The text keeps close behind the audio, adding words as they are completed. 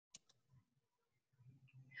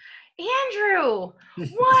Andrew,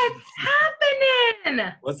 what's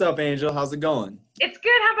happening? What's up, Angel? How's it going? It's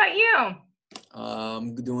good. How about you?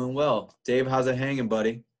 I'm doing well. Dave, how's it hanging,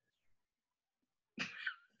 buddy?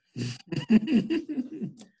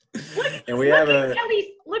 And we have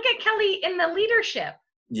look at Kelli in the leadership.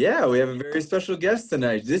 Yeah, we have a very special guest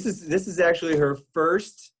tonight. This is actually her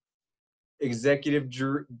first executive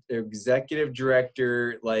director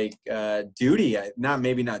duty. Not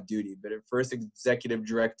duty, but her first executive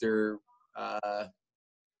director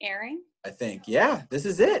airing. I think. Yeah, this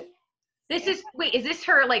is it. Is this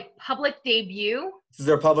her public debut? This is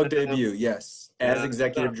her public debut, yes, as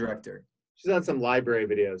executive director. She's on some library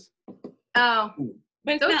videos. Oh.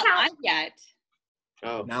 But it's not live yet.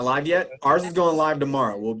 Oh. Not live yet? Ours is going live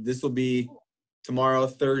tomorrow. Well, this will be tomorrow,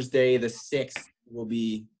 Thursday, the 6th, will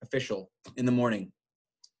be official in the morning.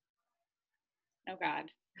 Oh, God.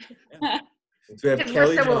 Yeah. So we have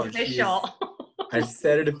Kelli Jones. Official. I've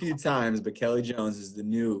said it a few times, but Kelli Jones is the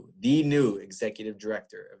new executive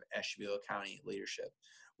director of Ashtabula County Leadership.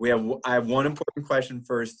 I have one important question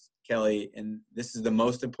first, Kelli, and this is the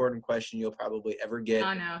most important question you'll probably ever get.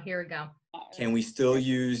 Oh no, here we go. Can we still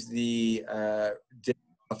use the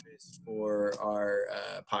office for our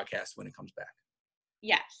podcast when it comes back?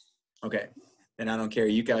 Yes. Okay. Then I don't care.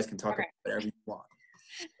 You guys can talk about whatever you want.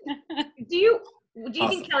 Do you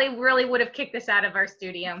think Kelli really would have kicked us out of our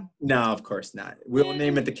studio? No, of course not. We'll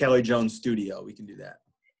name it the Kelli Jones Studio. We can do that.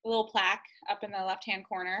 A little plaque up in the left-hand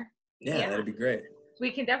corner. Yeah, that'd be great. We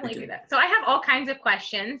can definitely do that. So I have all kinds of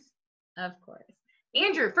questions, of course.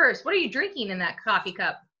 Andrew, first, what are you drinking in that coffee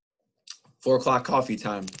cup? 4 o'clock coffee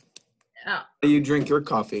time. Oh. How do you drink your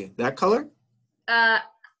coffee? That color?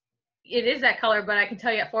 It is that color, but I can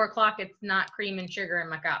tell you at 4 o'clock it's not cream and sugar in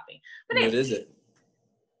my coffee. But what is it?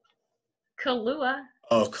 Kahlua.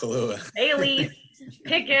 Oh, Kahlua. Bailey's.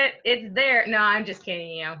 Pick it. It's there. No, I'm just kidding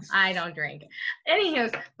you. I don't drink.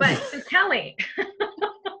 Anywho, but Kelli,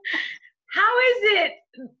 how is it?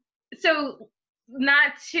 So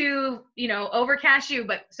not to, overcast you,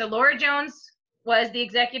 but so Laura Jones was the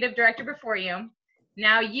executive director before you.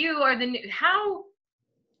 Now you are the new, how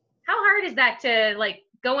hard is that to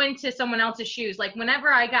go into someone else's shoes? Like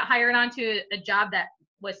whenever I got hired onto a job that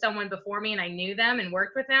was someone before me and I knew them and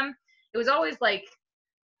worked with them, it was always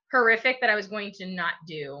horrific that I was going to not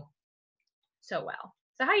do so well.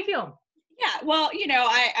 So how you feel? Yeah, well,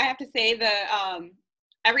 I have to say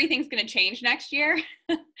everything's going to change next year.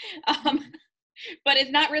 But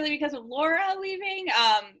it's not really because of Laura leaving.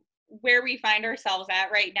 Where we find ourselves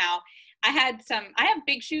at right now, I have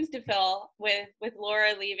big shoes to fill with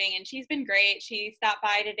Laura leaving, and she's been great. She stopped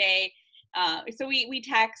by today. So we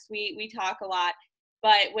text, we talk a lot.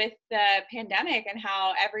 But with the pandemic and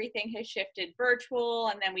how everything has shifted virtual,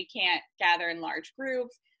 and then we can't gather in large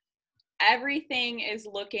groups, everything is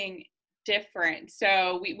looking different.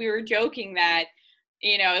 So we were joking that,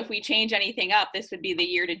 if we change anything up, this would be the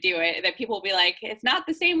year to do it. That people will be like, it's not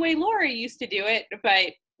the same way Laura used to do it,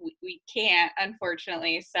 but we can't,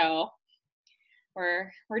 unfortunately. So we're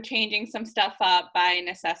changing some stuff up by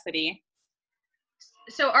necessity.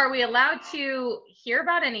 So are we allowed to hear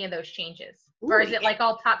about any of those changes? Or is it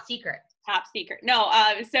all top secret? Top secret. No,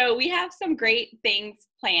 so we have some great things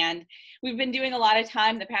planned. We've been doing a lot of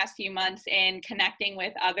time the past few months in connecting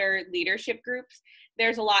with other leadership groups.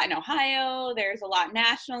 There's a lot in Ohio, there's a lot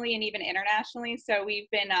nationally and even internationally. So we've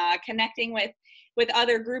been connecting with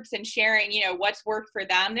other groups and sharing, what's worked for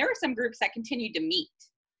them. There are some groups that continue to meet.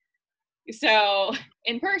 So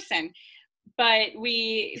in person. But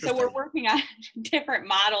we're working on different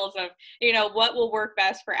models of, what will work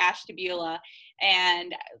best for Ashtabula.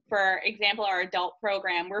 And for example, our adult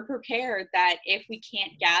program, we're prepared that if we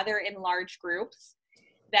can't gather in large groups,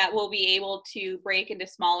 that we'll be able to break into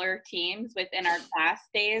smaller teams within our class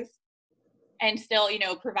days and still,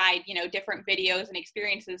 provide, different videos and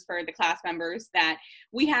experiences for the class members that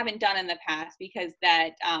we haven't done in the past, because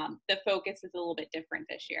that the focus is a little bit different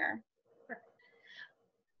this year.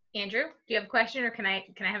 Andrew, do you have a question, or can I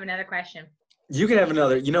have another question? You can have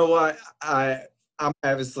another. You know what? I'm on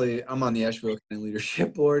the Ashtabula County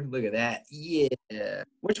Leadership Board. Look at that. Yeah.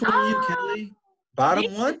 Which one are you, Kelli?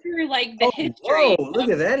 Bottom one? Through the history. Whoa, look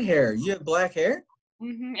at that hair. You have black hair?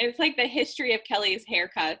 Mm-hmm. It's like the history of Kelli's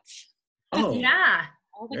haircuts. Oh. Yeah.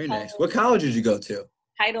 Very nice. What college did you go to?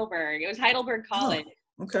 Heidelberg. It was Heidelberg College.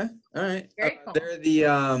 Oh, okay. All right. Very cool. They're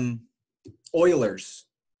the Oilers.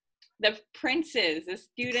 The Princes, the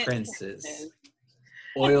student Princes.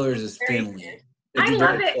 Oilers is Finley. I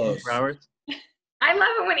love it. Broward? I love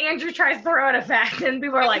it when Andrew tries to throw out a fact and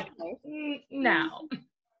people are like, no.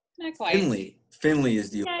 Not quite. Finley is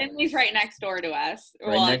the Finley's right next door to us.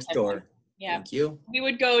 Right next door. Yeah. Thank you. We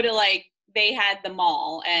would go to like, they had the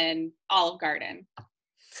mall and Olive Garden.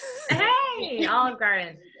 Hey, Olive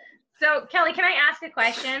Garden. So Kelly, can I ask a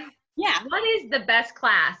question? Yeah. What is the best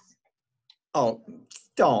class? Oh,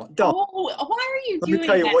 don't. Oh, why are you Let doing me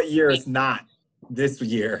tell you that? what year it's not this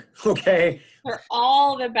year, okay? They're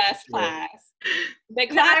all the best Sure. class. The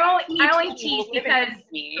No, class I only 2020 tease will live in because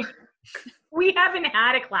infamy. we haven't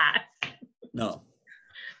had a class. No.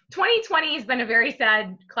 2020 has been a very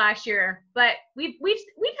sad class year, but we've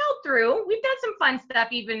held through. We've done some fun stuff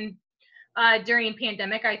even during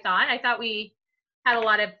pandemic. I thought we had a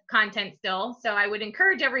lot of content still. So I would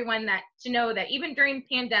encourage everyone to know that even during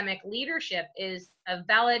pandemic, leadership is a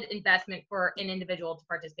valid investment for an individual to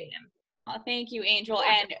participate in. Oh, thank you, Angel.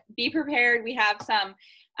 And be prepared. We have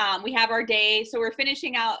we have our day. So we're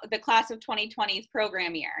finishing out the class of 2020's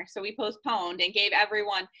program year. So we postponed and gave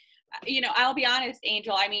everyone, I'll be honest,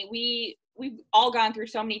 Angel, I mean, we've all gone through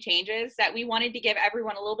so many changes that we wanted to give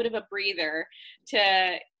everyone a little bit of a breather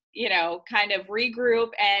to, kind of regroup,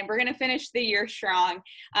 and we're going to finish the year strong.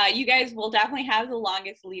 You guys will definitely have the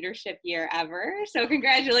longest leadership year ever. So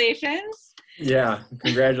congratulations. Yeah,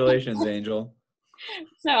 congratulations, Angel.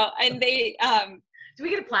 So, and they, Do we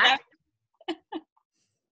get a plaque?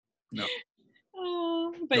 No.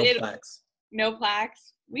 But No plaques. no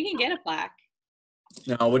plaques. We can get a plaque.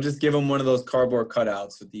 No, we'll just give them one of those cardboard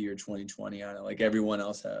cutouts with the year 2020 on it, like everyone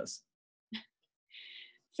else has.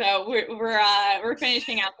 So we're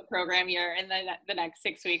finishing out the program year in the next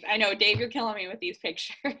 6 weeks. I know, Dave, you're killing me with these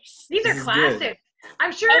pictures. These are This is classics. good.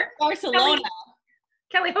 I'm sure, Barcelona.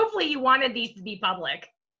 Kelly, hopefully you wanted these to be public.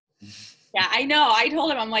 Yeah, I know. I told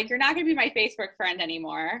him, I'm like, you're not going to be my Facebook friend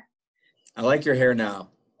anymore. I like your hair now.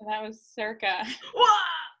 And that was circa.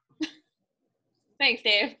 Whoa! Thanks,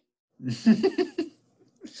 Dave.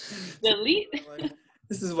 Delete.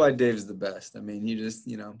 This is why Dave's the best. I mean, you just,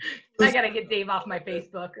 I gotta get Dave off my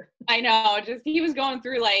Facebook. I know. Just he was going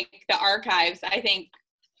through like the archives. I think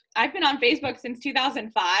I've been on Facebook since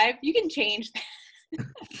 2005. You can change that.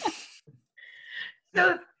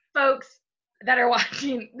 So, folks that are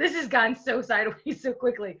watching, this has gone so sideways so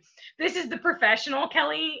quickly. This is the professional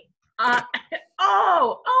Kelly. You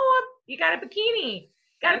got a bikini.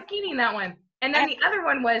 Got a bikini in that one. And then the other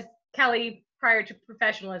one was Kelly prior to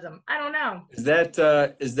professionalism. I don't know. Is that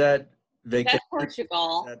vacation? That's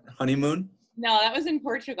Portugal. Is that honeymoon? No, that was in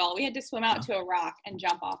Portugal. We had to swim out to a rock and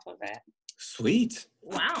jump off of it. Sweet.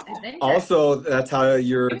 Wow. Adventure. Also, that's how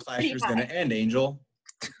your It was class pretty year is going to end, Angel.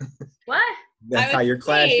 What? That's how your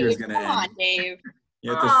class year is going to Come end. on, Dave.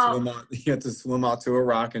 You have to swim out. You have to swim out to a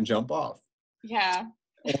rock and jump off. Yeah.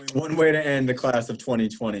 Only one way to end the class of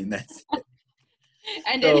 2020, and that's it.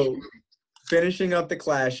 And So, finishing up the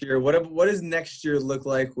class year, what does next year look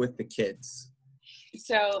like with the kids?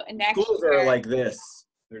 so next Schools year, are like this.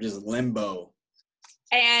 They're just limbo.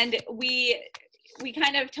 and we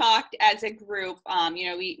kind of talked as a group.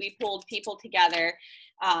 We pulled people together,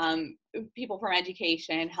 people from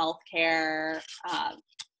education, healthcare.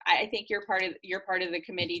 I think you're part of the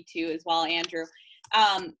committee too as well, Andrew.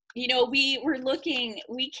 We were looking.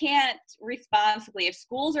 We can't responsibly, if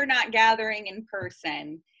schools are not gathering in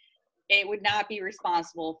person, it would not be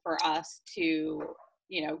responsible for us to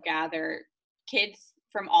gather kids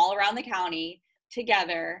from all around the county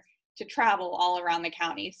together to travel all around the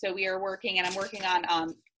county. So we are working, and I'm working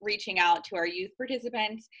on reaching out to our youth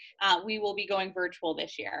participants. We will be going virtual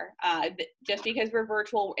this year. Just because we're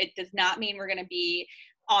virtual, it does not mean we're going to be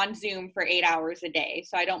on Zoom for 8 hours a day.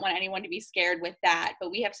 So I don't want anyone to be scared with that,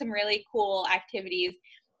 but we have some really cool activities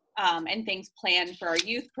and things planned for our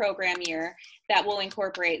youth program year that will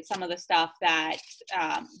incorporate some of the stuff that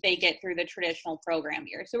they get through the traditional program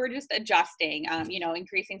year. So we're just adjusting,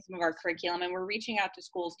 increasing some of our curriculum, and we're reaching out to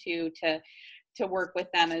schools too to work with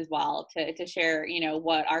them as well to share,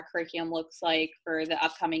 what our curriculum looks like for the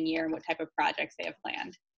upcoming year and what type of projects they have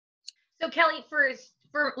planned. So Kelly, for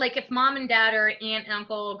like if mom and dad or aunt,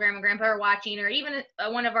 uncle, grandma, grandpa are watching, or even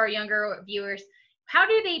one of our younger viewers, how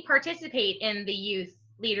do they participate in the youth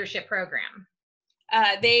leadership program?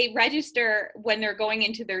 They register when they're going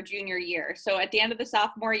into their junior year. So at the end of the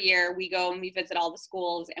sophomore year, we go and we visit all the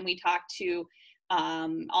schools and we talk to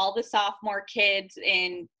all the sophomore kids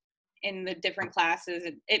in the different classes.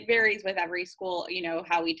 It varies with every school,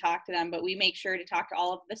 how we talk to them, but we make sure to talk to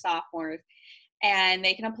all of the sophomores, and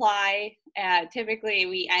they can apply. Typically,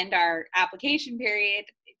 we end our application period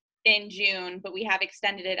in June, but we have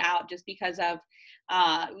extended it out just because of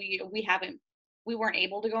we weren't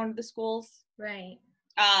able to go into the schools. Right.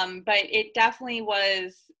 But it definitely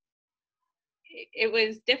was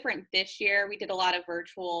different this year. We did a lot of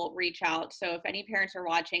virtual reach out. So if any parents are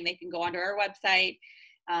watching, they can go onto our website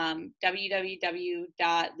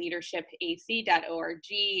www.leadershipac.org,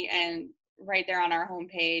 and right there on our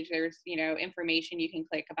homepage, there's, information you can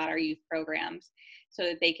click about our youth programs so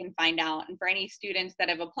that they can find out. And for any students that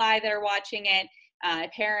have applied that are watching it,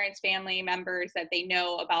 parents, family members that they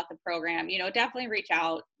know about the program, definitely reach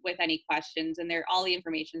out with any questions. And all the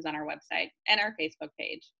information is on our website and our Facebook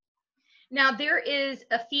page. Now, there is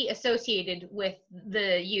a fee associated with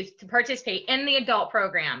the youth to participate in the adult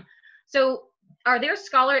program. So are there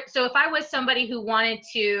so if I was somebody who wanted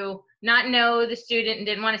to not know the student and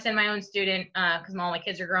didn't want to send my own student because all my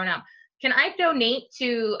kids are grown up, can I donate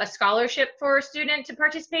to a scholarship for a student to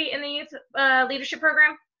participate in the youth leadership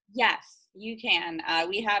program? Yes, you can.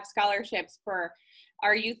 We have scholarships for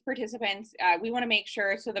our youth participants. We want to make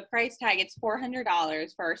sure, so the price tag, it's $400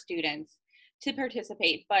 for our students to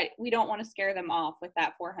participate, but we don't want to scare them off with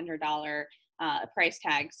that $400 price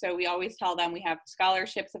tag. So we always tell them we have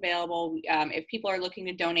scholarships available. If people are looking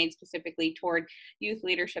to donate specifically toward Youth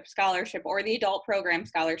Leadership Scholarship or the Adult Program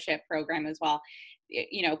Scholarship Program as well,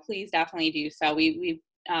 please definitely do so.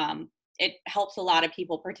 It helps a lot of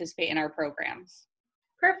people participate in our programs.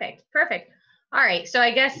 Perfect. All right, so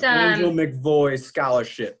I guess Angel McVoy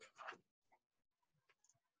Scholarship.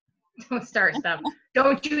 Don't start stuff.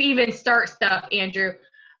 Don't you even start stuff, Andrew.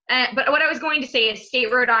 But what I was going to say is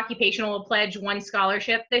State Road Occupational will pledge one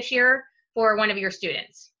scholarship this year for one of your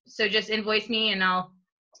students. So just invoice me and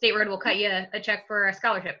State Road will cut you a check for a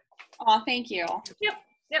scholarship. Oh, thank you. Yep.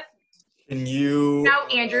 Can you? Now,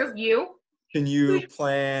 Andrew, you? Can you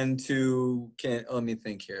plan to? Let me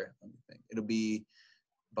think here. It'll be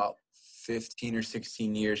about 15 or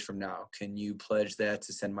 16 years from now. Can you pledge that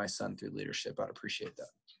to send my son through leadership? I'd appreciate that.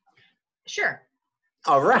 Sure.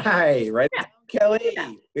 All right. Right, Yeah. Kelly.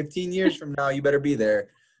 Yeah. 15 years from now, you better be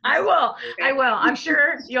there. I will. I'm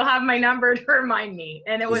sure you'll have my number to remind me.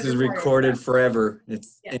 And This is recorded forever.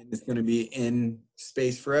 It's going to be in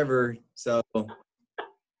space forever. So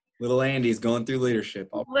little Andy's going through leadership.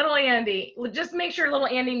 Little Andy. Just make sure little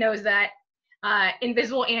Andy knows that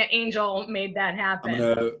Invisible Angel made that happen.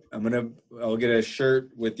 I'll get a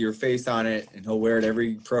shirt with your face on it, and he'll wear it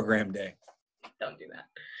every program day. Don't do that.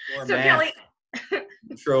 Or So Kelly,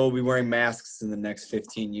 I'm sure we'll be wearing masks in the next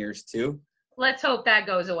 15 years too. let's hope that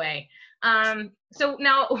goes away. So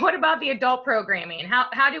now what about the adult programming?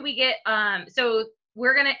 How do we get, so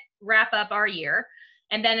we're going to wrap up our year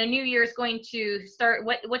and then a new year is going to start.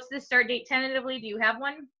 What's the start date tentatively? Do you have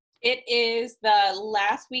one? It is the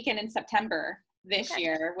last weekend in September this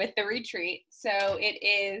year with the retreat. So it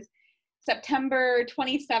is September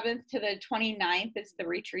 27th to the 29th is the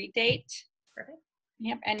retreat date. Perfect.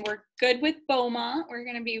 Yep, and we're good with Beaumont. We're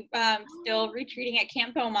going to be still retreating at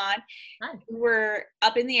Camp Beaumont. Nice. We're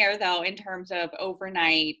up in the air, though, in terms of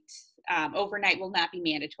overnight. Overnight will not be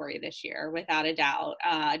mandatory this year, without a doubt,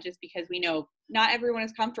 just because we know not everyone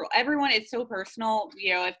is comfortable. Everyone is so personal,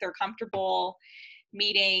 if they're comfortable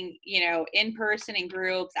meeting, in person, in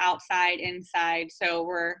groups, outside, inside. So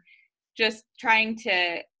we're just trying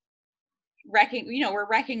to we're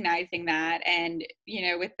recognizing that, and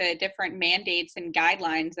with the different mandates and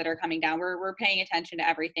guidelines that are coming down, we're paying attention to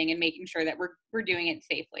everything and making sure that we're doing it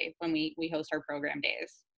safely when we host our program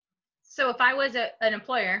days. So if I was an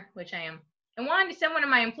employer, which I am, and wanted to send one of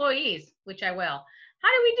my employees, which I will, how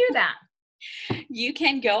do we do that? You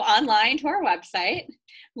can go online to our website,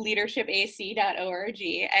 leadershipac.org,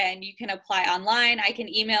 and you can apply online. I can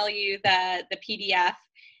email you the PDF.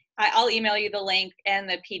 I'll email you the link and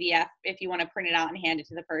the PDF if you want to print it out and hand it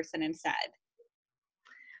to the person instead.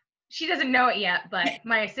 She doesn't know it yet, but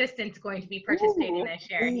my assistant's going to be participating this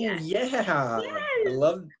year. Ooh, Yes. yeah.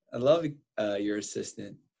 Yes. I love your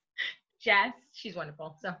assistant. Jess, she's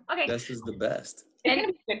wonderful. So, okay. This is the best. It's going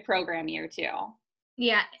to be a good program year too.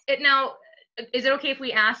 Yeah. Now, is it okay if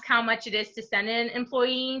we ask how much it is to send an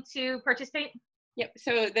employee to participate? Yep.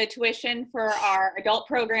 So the tuition for our adult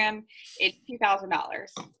program is $2,000.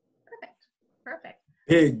 Perfect.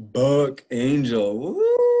 Big buck angel.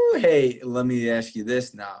 Woo. Hey, let me ask you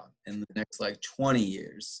this now. In the next 20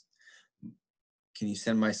 years, can you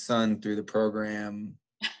send my son through the program,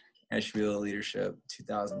 Ashtabula Leadership,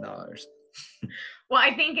 $2,000? Well,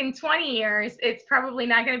 I think in 20 years, it's probably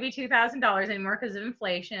not going to be $2,000 anymore because of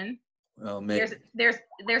inflation. Well, maybe.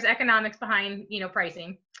 There's economics behind,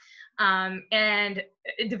 pricing. And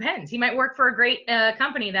it depends. He might work for a great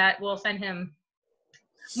company that will send him.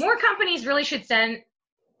 More companies really should send.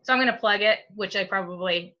 So I'm going to plug it, which I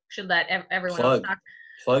probably should let everyone else talk.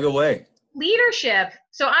 Plug away. Leadership.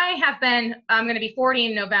 So I'm going to be 40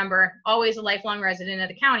 in November, always a lifelong resident of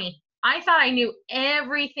the county. I thought I knew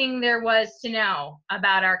everything there was to know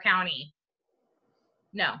about our county.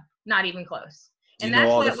 No, not even close. Do you And know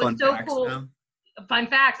that's all what the was fun so facts cool. now? Fun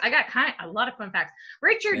facts. I got a lot of fun facts.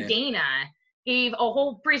 Richard Man. Dana gave a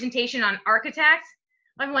whole presentation on architects.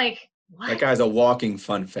 I'm like, what? That guy's a walking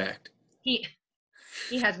fun fact. He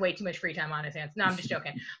has way too much free time on his hands. No, I'm just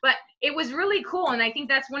joking. But it was really cool. And I think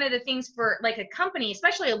that's one of the things for like a company,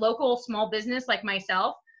 especially a local small business like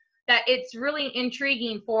myself, that it's really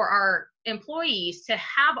intriguing for our employees to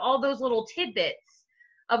have all those little tidbits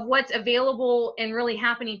of what's available and really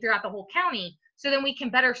happening throughout the whole county. So then we can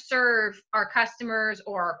better serve our customers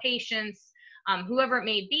or our patients, whoever it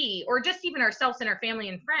may be, or just even ourselves and our family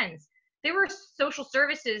and friends. There were social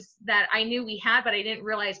services that I knew we had, but I didn't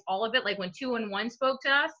realize all of it. Like when 2-in-1 spoke to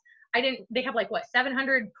us, they have like what,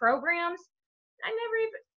 700 programs? I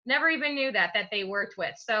never even knew that they worked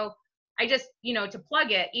with. So I just, to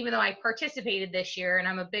plug it, even though I participated this year and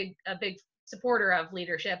I'm a big supporter of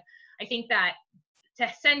leadership, I think that to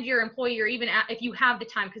send your employee, or even if you have the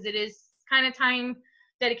time, because it is kind of time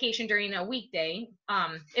dedication during a weekday,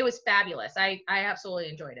 it was fabulous. I absolutely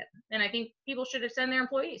enjoyed it. And I think people should have sent their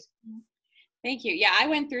employees. Thank you. Yeah, I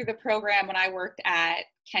went through the program when I worked at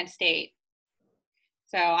Kent State.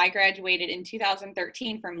 So I graduated in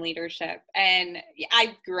 2013 from leadership, and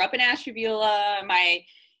I grew up in Ashtabula. My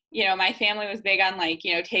family was big on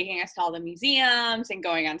taking us to all the museums and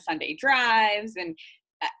going on Sunday drives. And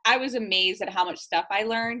I was amazed at how much stuff I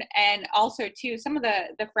learned. And also too, some of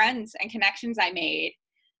the friends and connections I made,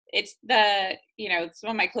 it's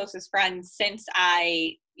some of my closest friends since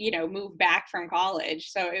I, moved back from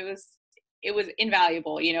college. So it was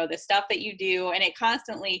invaluable, the stuff that you do. And it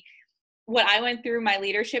constantly, what I went through my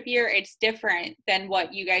leadership year, it's different than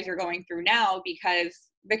what you guys are going through now because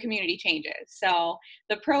the community changes. So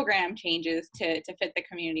the program changes to fit the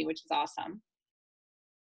community, which is awesome.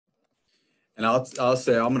 And I'll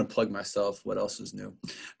say, I'm going to plug myself. What else is new?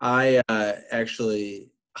 I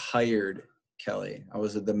actually hired Kelli. I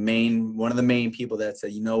was one of the main people that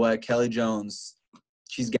said, you know what, Kelli Jones,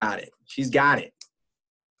 she's got it. She's got it.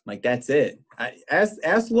 Like, that's it. I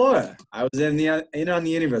asked Laura. I was on the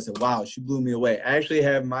interview. I said, wow, she blew me away. I actually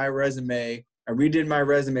have my resume. I redid my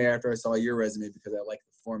resume after I saw your resume because I like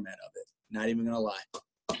the format of it. Not even going to lie.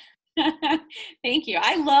 Thank you.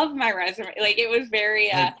 I love my resume. Like, it was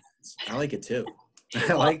very I like it too.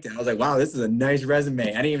 I liked it. I was like, wow, this is a nice resume.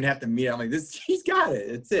 I didn't even have to meet it. I'm like, she's got it.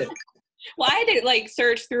 It's it. Well, I had to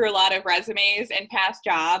search through a lot of resumes and past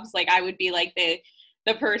jobs. Like, I would be like the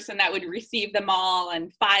person that would receive them all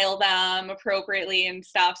and file them appropriately and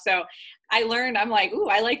stuff. So I learned, I'm like, ooh,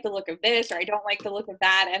 I like the look of this, or I don't like the look of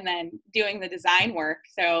that. And then doing the design work.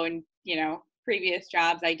 So in, previous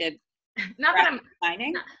jobs I did. Not that I'm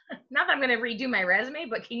going to redo my resume,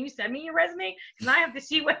 but can you send me your resume? Because I have to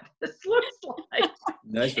see what this looks like.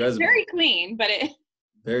 Nice resume. Very clean, but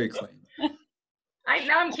very clean.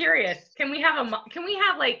 Now I'm curious. Can we have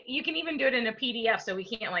you can even do it in a PDF so we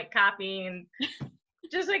can't copy and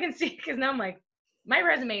just so I can see, because now I'm like, my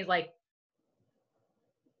resume is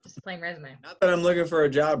just a plain resume. Not that I'm looking for a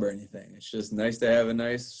job or anything. It's just nice to have a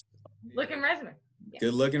nice looking resume. Yeah.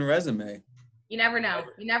 Good looking resume. You never know.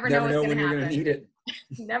 You never know what's when gonna you're happen. going to need it.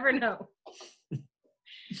 You never know.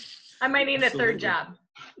 I might need a third job.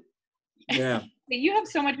 Yeah. You have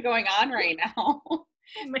so much going on right now.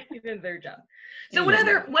 I might need a third job. So what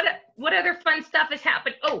other fun stuff has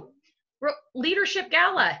happened? Oh, Leadership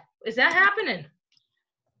Gala. Is that happening?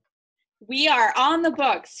 We are on the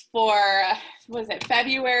books for,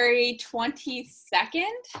 February 22nd?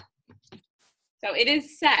 So it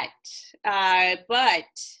is set, but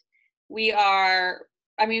we want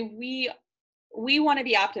to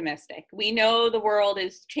be optimistic. We know the world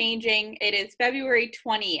is changing. It is February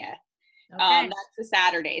 20th. Okay. That's a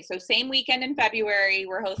Saturday. So same weekend in February,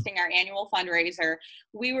 we're hosting our annual fundraiser.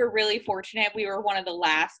 We were really fortunate. We were one of the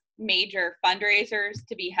last major fundraisers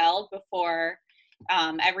to be held before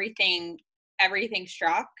everything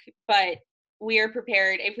struck. But we are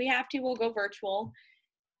prepared. If we have to, we'll go virtual.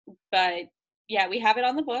 But yeah, we have it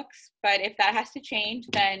on the books. But if that has to change,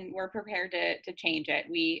 then we're prepared to change it.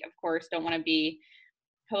 We, of course, don't want to be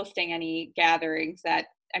hosting any gatherings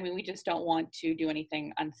we just don't want to do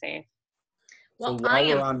anything unsafe. Well,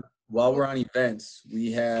 so while we're on events,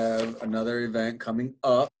 we have another event coming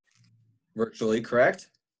up virtually, correct?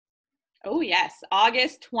 Oh yes,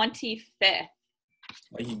 August 25th.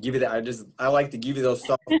 I can give you that. I like to give you those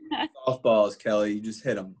softballs, Kelli. You just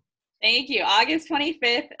hit them. Thank you. August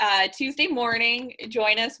 25th, Tuesday morning.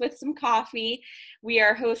 Join us with some coffee. We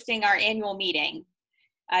are hosting our annual meeting.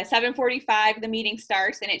 7:45 the meeting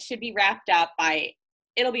starts, and it should be wrapped up by.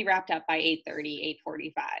 It'll be wrapped up by 8:30,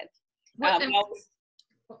 8:45.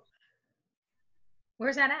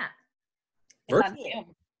 Where's that at?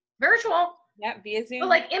 Virtual. Virtual. Yeah, via Zoom. But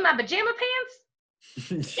like in my pajama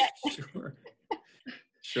pants? Sure.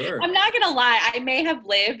 Sure. I'm not gonna lie, I may have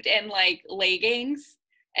lived in like leggings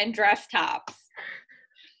and dress tops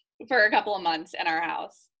for a couple of months in our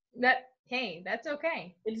house. Hey, that's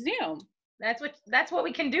okay. It's Zoom. That's what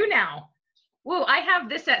we can do now. Whoa, I have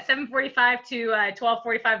this at 7:45 to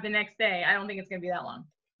 12:45 the next day. I don't think it's gonna be that long.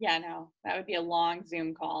 Yeah, no, that would be a long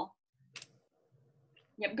Zoom call.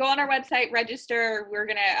 Yep, go on our website, register. We're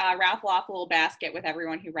gonna raffle off a little basket with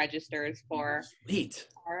everyone who registers for Sweet.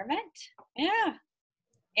 our event. Yeah.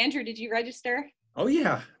 Andrew, did you register? Oh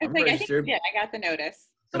yeah, I'm registered. Yeah, I got the notice.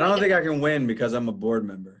 But I don't think I can win because I'm a board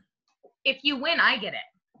member. If you win, I get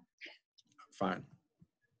it. Fine.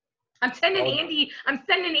 I'm sending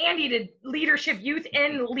Andy to leadership youth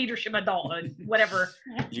and leadership adulthood, whatever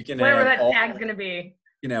You can whatever have that tag's gonna be.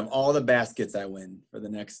 You can have all the baskets I win for the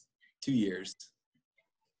next 2 years.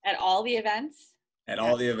 At all the events? At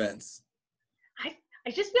all the events. I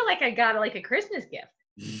just feel like I got like a Christmas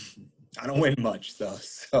gift. I don't win much though,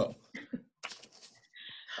 so.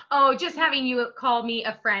 Oh, just having you call me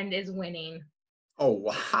a friend is winning. Oh,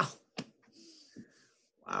 wow.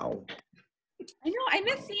 Wow. I know, I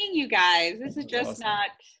miss seeing you guys. This is just awesome. not,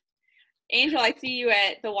 Angel, I see you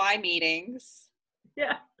at the Y meetings.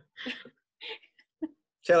 Yeah.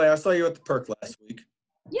 Kelly, I saw you at the Perk last week.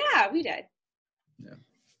 Yeah, we did. Yeah.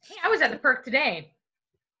 Hey, I was at the Perk today.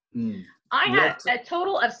 I had a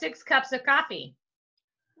total of 6 cups of coffee.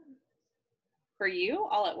 For you,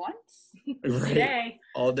 all at once? Right. Today.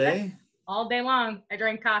 All day? All day long, I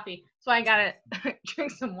drank coffee. So I gotta drink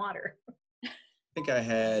some water. I think I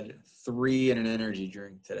had 3 and an energy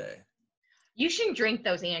drink today. You shouldn't drink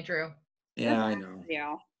those, Andrew. Yeah, I know.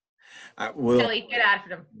 Yeah. Kelly, get out of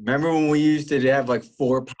them. Remember when we used to have like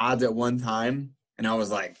 4 pods at one time? And I was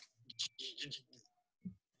like,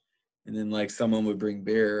 and then like someone would bring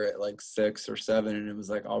beer at like 6 or 7, and it was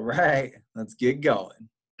like, all right, let's get going.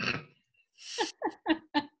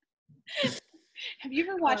 Have you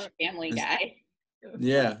ever watched Family Guy?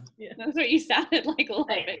 Yeah. That's what you sounded like a little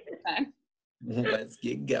bit at the time. Let's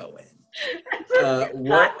get going.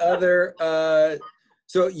 What other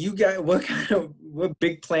so you got what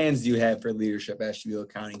big plans do you have for leadership Ashtabula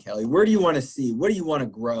County, Kelly? Where do you want to see? What do you want to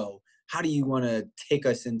grow? How do you want to take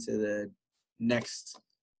us into the next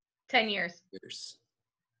 10 years.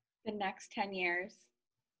 The next 10 years.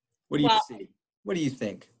 What do you see? What do you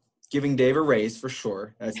think? Giving Dave a raise for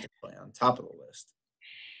sure. That's definitely on top of the list.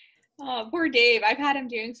 Oh, poor Dave. I've had him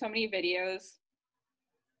doing so many videos,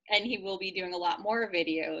 and he will be doing a lot more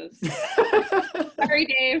videos. Sorry,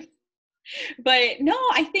 Dave. But no,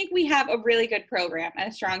 I think we have a really good program and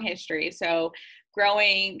a strong history. So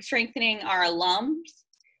strengthening our alums.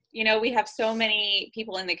 You know, we have so many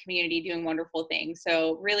people in the community doing wonderful things.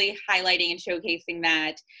 So really highlighting and showcasing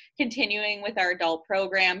that, continuing with our adult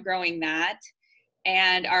program, growing that,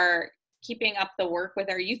 and keeping up the work with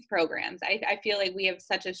our youth programs. I feel like we have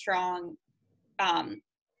such a strong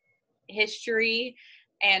history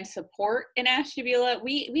and support in Ashtabula.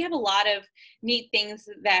 We have a lot of neat things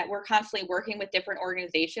that we're constantly working with different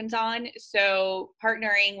organizations on. So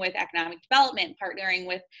partnering with economic development, partnering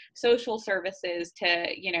with social services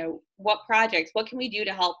to, what projects, what can we do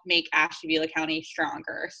to help make Ashtabula County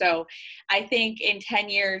stronger? So I think in 10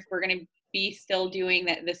 years, we're going to be still doing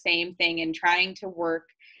the same thing and trying to work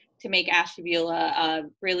to make Ashtabula a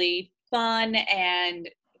really fun and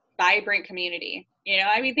vibrant community.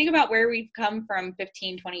 Think about where we've come from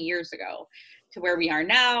 15, 20 years ago to where we are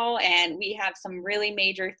now. And we have some really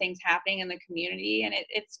major things happening in the community, and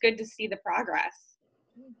it's good to see the progress.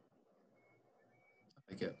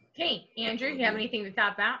 Thank you. Hey, Andrew, you have anything to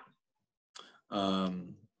top out?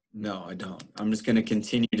 No, I don't. I'm just going to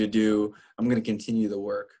continue the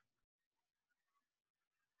work.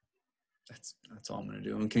 That's all I'm going to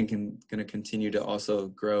do. I'm going to continue to also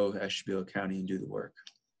grow Ashtabula County and do the work.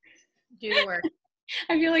 Do the work.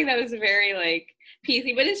 I feel like that was very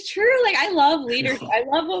PC, but it's true. I love leadership. I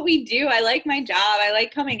love what we do. I like my job. I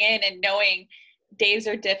like coming in and knowing days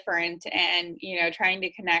are different and, trying to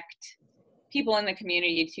connect people in the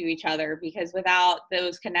community to each other, because without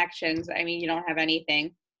those connections, you don't have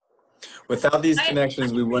anything. Without these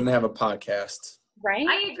connections, we wouldn't have a podcast. Right?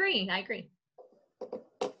 I agree.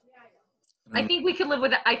 I think we could live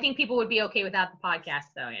with it. I think people would be okay without the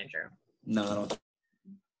podcast though, Andrew. No, I don't.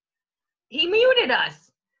 He muted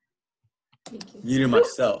us. Muted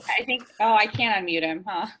myself. I think, I can't unmute him,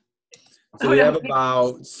 huh? So we have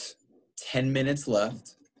about 10 minutes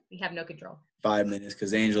left. We have no control. 5 minutes,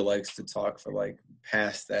 because Angel likes to talk for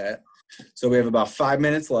past that. So we have about 5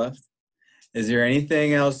 minutes left. Is there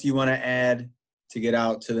anything else you want to add to get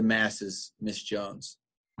out to the masses, Miss Jones?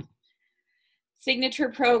 signature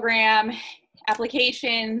program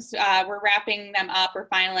applications. We're wrapping them up. We're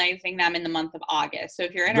finalizing them in the month of August. So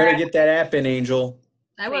if you're You better interested, get that app in, Angel.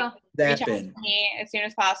 I will. reach That out in. to me as soon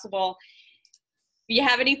as possible. If you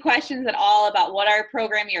have any questions at all about what our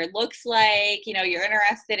program year looks like, you know, you're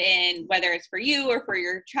interested in whether it's for you or for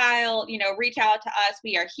your child, you know, reach out to us.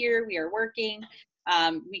 We are here. We are working.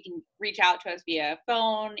 We can reach out to us via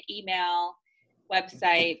phone, email,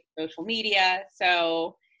 website, social media.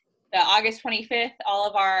 So the August 25th, all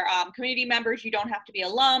of our community members, you don't have to be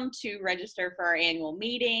alum to register for our annual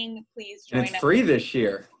meeting. Please join And us. it's free this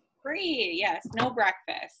year. Free, yes, no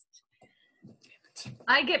breakfast.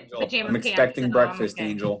 I get pajama I'm pants. expecting so breakfast, I'm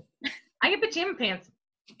okay. Angel. I get pajama pants.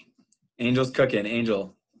 Angel's cooking.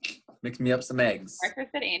 Angel, mix me up some eggs. Breakfast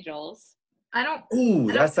at Angels. I don't.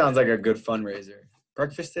 Ooh, that sounds like a good fundraiser.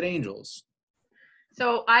 Breakfast at Angel's.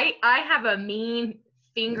 So I have a mean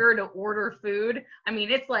finger to order food. I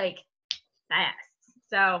mean, it's like fast.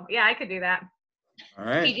 So yeah, I could do that. All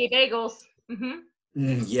right. TJ Bagels. Mm-hmm.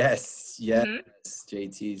 Yes. Mhm.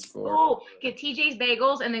 JT's for. Oh, get TJ's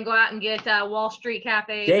Bagels and then go out and get Wall Street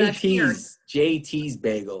Cafe. JT's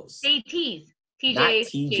Bagels. JT's. Not TJ's.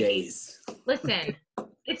 TJ's. Listen,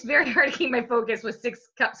 it's very hard to keep my focus with 6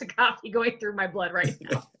 cups of coffee going through my blood right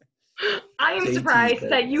now. I am JT's surprised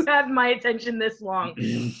that Bagels. you have my attention this long.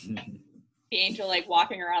 The Angel like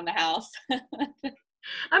walking around the house.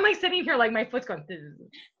 I'm like sitting here like my foot's going.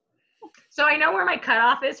 So I know where my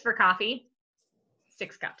cutoff is for coffee.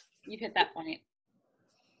 6 cups. You've hit that point.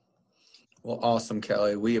 Well, awesome,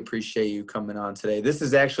 Kelly. We appreciate you coming on today. This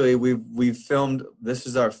is actually we've filmed. This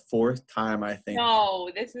is our 4th time, I think. No,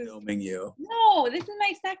 this is filming you. no, this is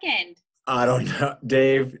my second. I don't know,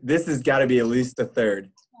 Dave. This has got to be at least the 3rd.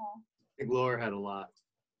 Oh. I think Laura had a lot.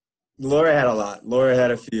 Laura had a lot. Laura had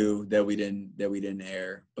a few that we didn't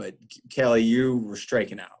air. But Kelly, you were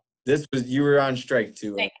striking out. You were on strike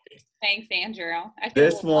too. Thanks, Andrew. I feel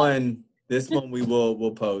This one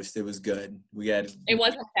we'll post. It was good. It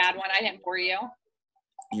wasn't a bad one. I didn't bore you.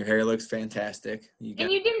 Your hair looks fantastic. And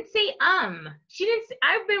you didn't say She didn't say,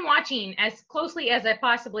 I've been watching as closely as I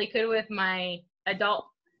possibly could with my adult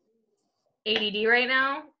ADD right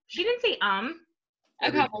now. She didn't say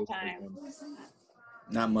A couple times.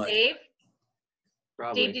 Not much. Dave?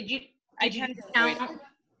 Probably. Dave, did you tried to count?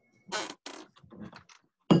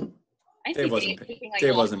 I Dave see wasn't Dave paying- keeping, like, Dave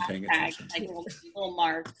little wasn't paying hashtags, attention. like little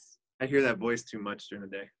marks. I hear that voice too much during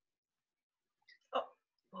the day.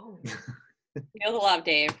 Oh. Feel the love,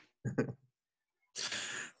 Dave.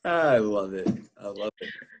 I love it. All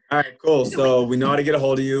right, cool. So we know how to get a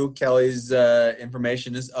hold of you. Kelly's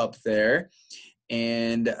information is up there.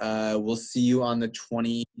 And we'll see you on the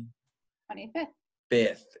 25th.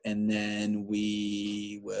 And then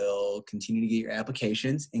we will continue to get your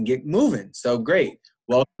applications and get moving. So great.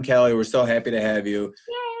 Welcome, Kelly. We're so happy to have you.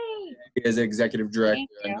 Yay! As executive director.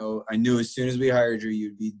 Thank you. I knew as soon as we hired you,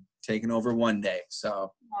 you'd be taking over one day.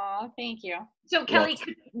 So Aw, thank you. So Kelly,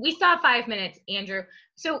 we still have 5 minutes, Andrew.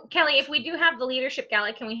 So Kelly, if we do have the leadership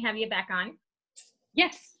gala, can we have you back on?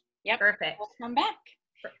 Yes. Yep. Perfect. We'll come back.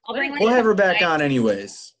 we'll have her back on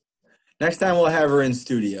anyways. Next time we'll have her in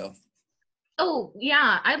studio. Oh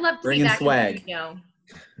yeah, I'd love to Bringing be back swag. in the studio.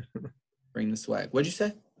 Bring the swag. What'd you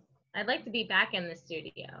say? I'd like to be back in the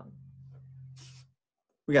studio.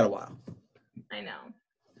 We got a while. I know.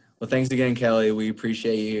 Well, thanks again, Kelly. We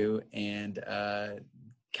appreciate you. And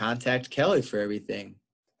contact Kelly for everything.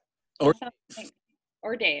 Or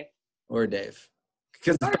Dave. Or Dave.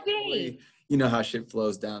 Because Or Dave. you know how shit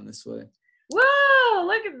flows down this way. Whoa,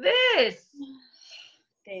 look at this.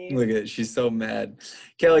 Dave. Look at it. She's so mad.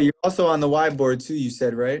 Kelly, you're also on the whiteboard too, you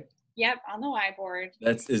said, right? Yep, on the whiteboard.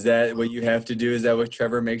 Is that what you have to do? Is that what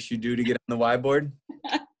Trevor makes you do to get on the whiteboard?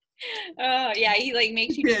 Oh yeah, he like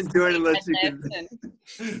makes you can't do it unless you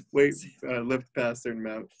can lift past a certain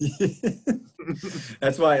amount.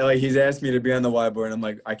 That's why he's asked me to be on the whiteboard and I'm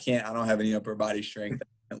like, I don't have any upper body strength.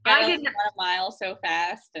 I didn't run a mile so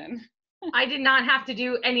fast and I did not have to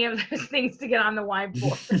do any of those things to get on the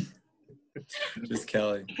whiteboard. Just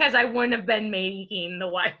Kelly. Because I wouldn't have been making the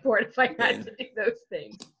whiteboard if I had to do those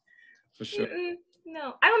things. For sure.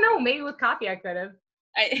 No, I don't know. Maybe with coffee I could have.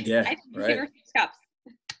 I right. give her 6 cups.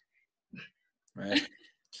 Right.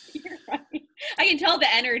 You're right. I can tell the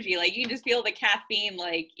energy. Like you can just feel the caffeine,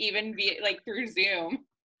 like even through Zoom.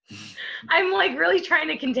 I'm like really trying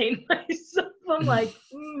to contain myself. I'm like,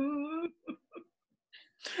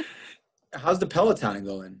 How's the Peloton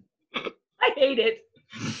going? I hate it.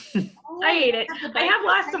 I hate it. I have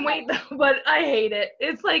lost some weight though, but I hate it.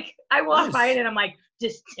 It's like I walk by it and I'm like,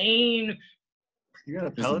 disdain. You got a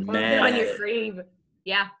Just Peloton? mad. On your grave.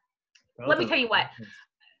 Yeah. Let me tell you what.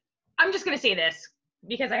 I'm just going to say this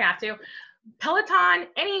because I have to. Peloton,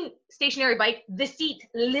 any stationary bike, the seat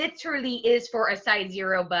literally is for a size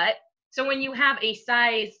 0 butt. So when you have a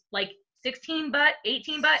size like 16 butt,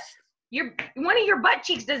 18 butt, one of your butt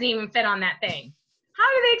cheeks doesn't even fit on that thing. How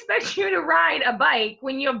do they expect you to ride a bike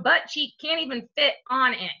when your butt cheek can't even fit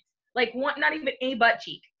on it? Like not even a butt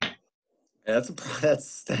cheek. That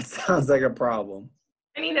sounds like a problem.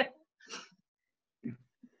 I mean, it's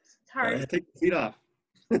hard. Take the seat off.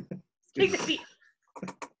 Take the seat.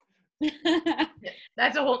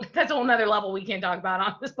 That's a whole nother level we can't talk about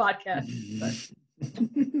on this podcast.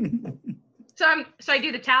 So I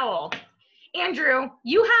do the towel. Andrew,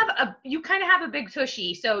 you kind of have a big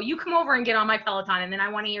tushy, so you come over and get on my Peloton, and then I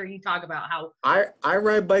want to hear you talk about how I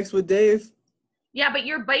ride bikes with Dave. Yeah, but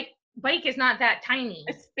your bike is not that tiny.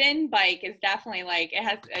 A spin bike is definitely like, it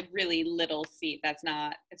has a really little seat that's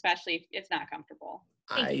not, especially if it's not comfortable.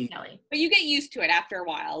 Thank you, Kelly. But you get used to it after a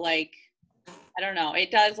while. Like, I don't know.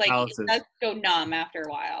 It does go numb after a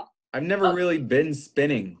while. I've never really been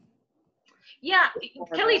spinning. Yeah,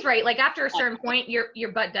 Kelly's right. Like after a certain point,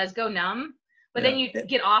 your butt does go numb, but then you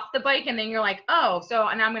get off the bike and then you're like, oh, so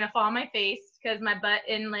and I'm gonna fall on my face because my butt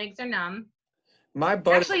and legs are numb. My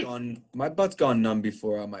butt's gone numb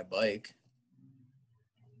before on my bike.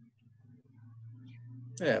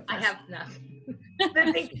 Yeah. I have nothing.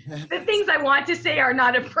 The things I want to say are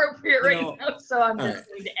not appropriate now, so I'm just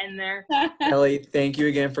going to end there. Kelly, thank you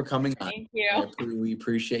again for coming on. Thank you. We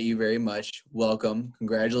appreciate you very much. Welcome.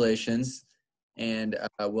 Congratulations. And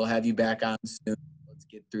we'll have you back on soon. Let's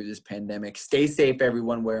get through this pandemic. Stay safe,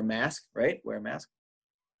 everyone. Wear a mask, right? Wear a mask.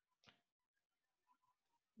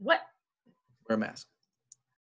 What? Wear a mask.